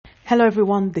Hello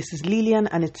everyone, this is Lillian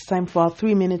and it's time for our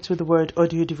 3 minutes with the word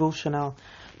audio devotional.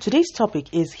 Today's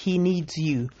topic is He Needs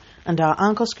You, and our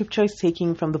anchor scripture is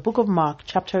taken from the book of Mark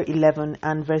chapter 11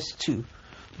 and verse 2.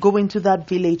 Go into that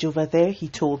village over there, he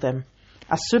told them.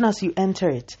 As soon as you enter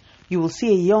it, you will see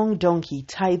a young donkey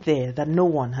tied there that no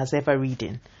one has ever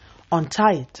ridden.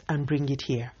 Untie it and bring it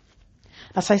here.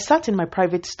 As I sat in my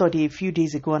private study a few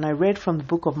days ago and I read from the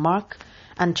book of Mark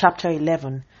and chapter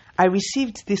 11, I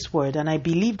received this word and I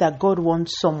believe that God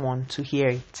wants someone to hear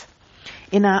it.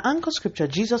 In our anchor scripture,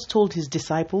 Jesus told his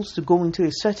disciples to go into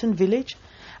a certain village,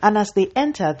 and as they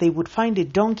entered, they would find a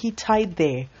donkey tied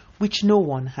there, which no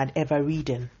one had ever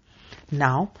ridden.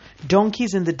 Now,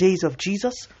 donkeys in the days of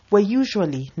Jesus were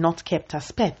usually not kept as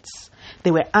pets.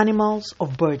 They were animals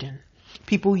of burden.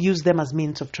 People used them as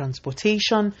means of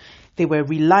transportation. They were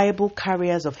reliable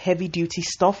carriers of heavy-duty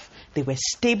stuff. They were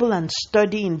stable and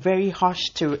sturdy in very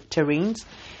harsh terrains.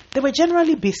 They were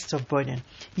generally beasts of burden.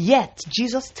 Yet,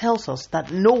 Jesus tells us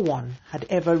that no one had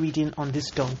ever ridden on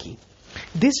this donkey.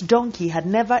 This donkey had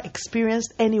never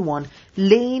experienced anyone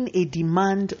laying a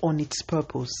demand on its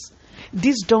purpose.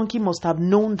 This donkey must have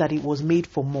known that it was made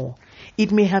for more.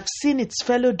 It may have seen its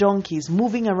fellow donkeys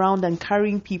moving around and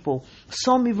carrying people,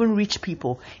 some even rich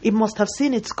people. It must have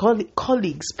seen its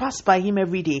colleagues pass by him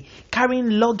every day,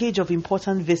 carrying luggage of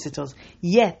important visitors.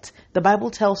 Yet, the Bible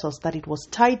tells us that it was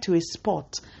tied to a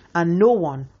spot, and no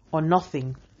one or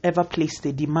nothing ever placed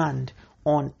a demand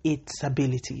on its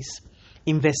abilities.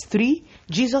 In verse 3,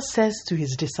 Jesus says to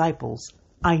his disciples,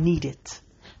 I need it.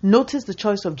 Notice the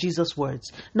choice of Jesus'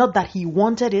 words. Not that he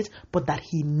wanted it, but that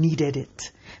he needed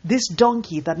it. This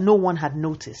donkey that no one had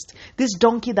noticed. This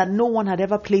donkey that no one had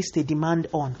ever placed a demand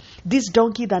on. This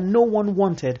donkey that no one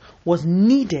wanted was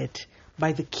needed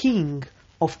by the King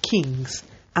of Kings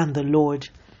and the Lord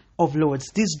of Lords.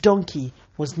 This donkey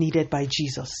was needed by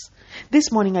Jesus.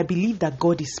 This morning, I believe that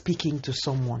God is speaking to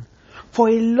someone. For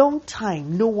a long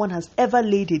time, no one has ever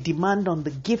laid a demand on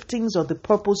the giftings or the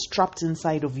purpose trapped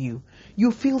inside of you.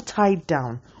 You feel tied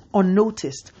down,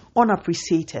 unnoticed,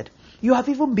 unappreciated. You have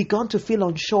even begun to feel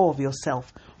unsure of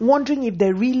yourself, wondering if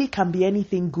there really can be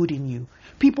anything good in you.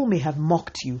 People may have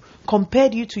mocked you,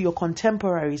 compared you to your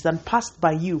contemporaries, and passed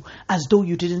by you as though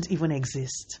you didn't even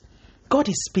exist. God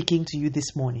is speaking to you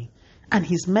this morning, and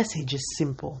his message is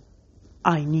simple.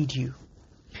 I need you.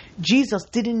 Jesus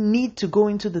didn't need to go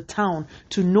into the town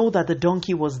to know that the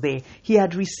donkey was there. He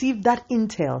had received that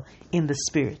intel in the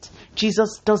spirit.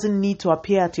 Jesus doesn't need to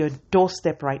appear at your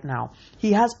doorstep right now.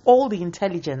 He has all the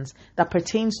intelligence that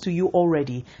pertains to you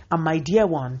already. And my dear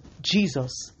one,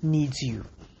 Jesus needs you.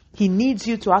 He needs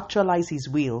you to actualize his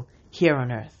will here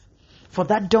on earth. For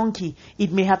that donkey,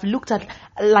 it may have looked at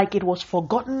like it was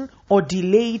forgotten or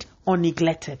delayed or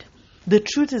neglected. The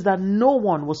truth is that no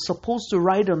one was supposed to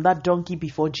ride on that donkey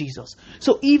before Jesus.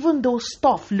 So even though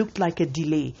stuff looked like a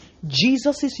delay,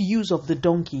 Jesus' use of the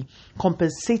donkey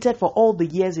compensated for all the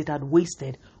years it had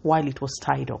wasted while it was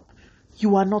tied up.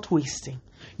 You are not wasting.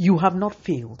 You have not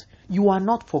failed. You are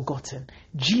not forgotten.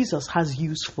 Jesus has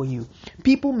use for you.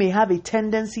 People may have a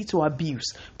tendency to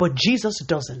abuse, but Jesus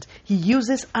doesn't. He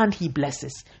uses and he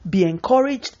blesses. Be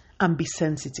encouraged and be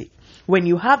sensitive. When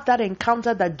you have that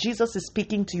encounter that Jesus is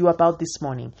speaking to you about this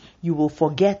morning, you will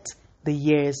forget the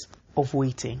years of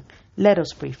waiting. Let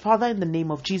us pray. Father, in the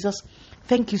name of Jesus,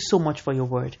 thank you so much for your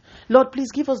word. Lord,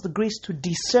 please give us the grace to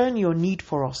discern your need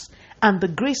for us and the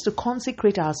grace to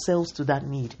consecrate ourselves to that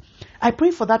need. I pray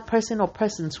for that person or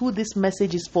persons who this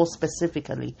message is for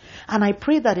specifically. And I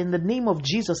pray that in the name of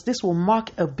Jesus, this will mark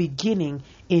a beginning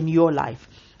in your life.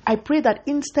 I pray that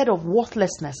instead of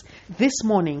worthlessness, this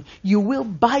morning, you will,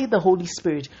 by the Holy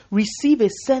Spirit, receive a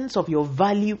sense of your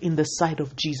value in the sight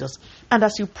of Jesus. And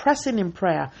as you press in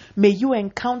prayer, may you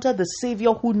encounter the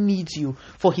Savior who needs you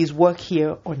for his work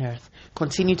here on earth.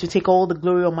 Continue to take all the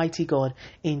glory, Almighty God.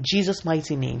 In Jesus'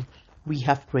 mighty name, we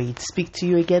have prayed. Speak to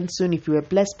you again soon. If you were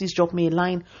blessed, please drop me a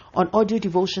line on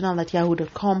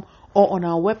audiodevotional@yahoo.com or on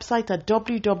our website at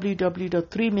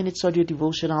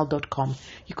www.3minutesaudiodevotional.com.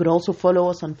 You could also follow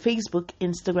us on Facebook,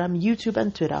 Instagram, YouTube,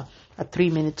 and Twitter at 3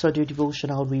 Minutes Audio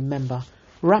Devotional. Remember,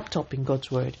 wrapped up in God's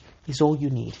Word is all you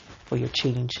need for your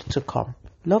change to come.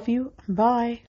 Love you. Bye.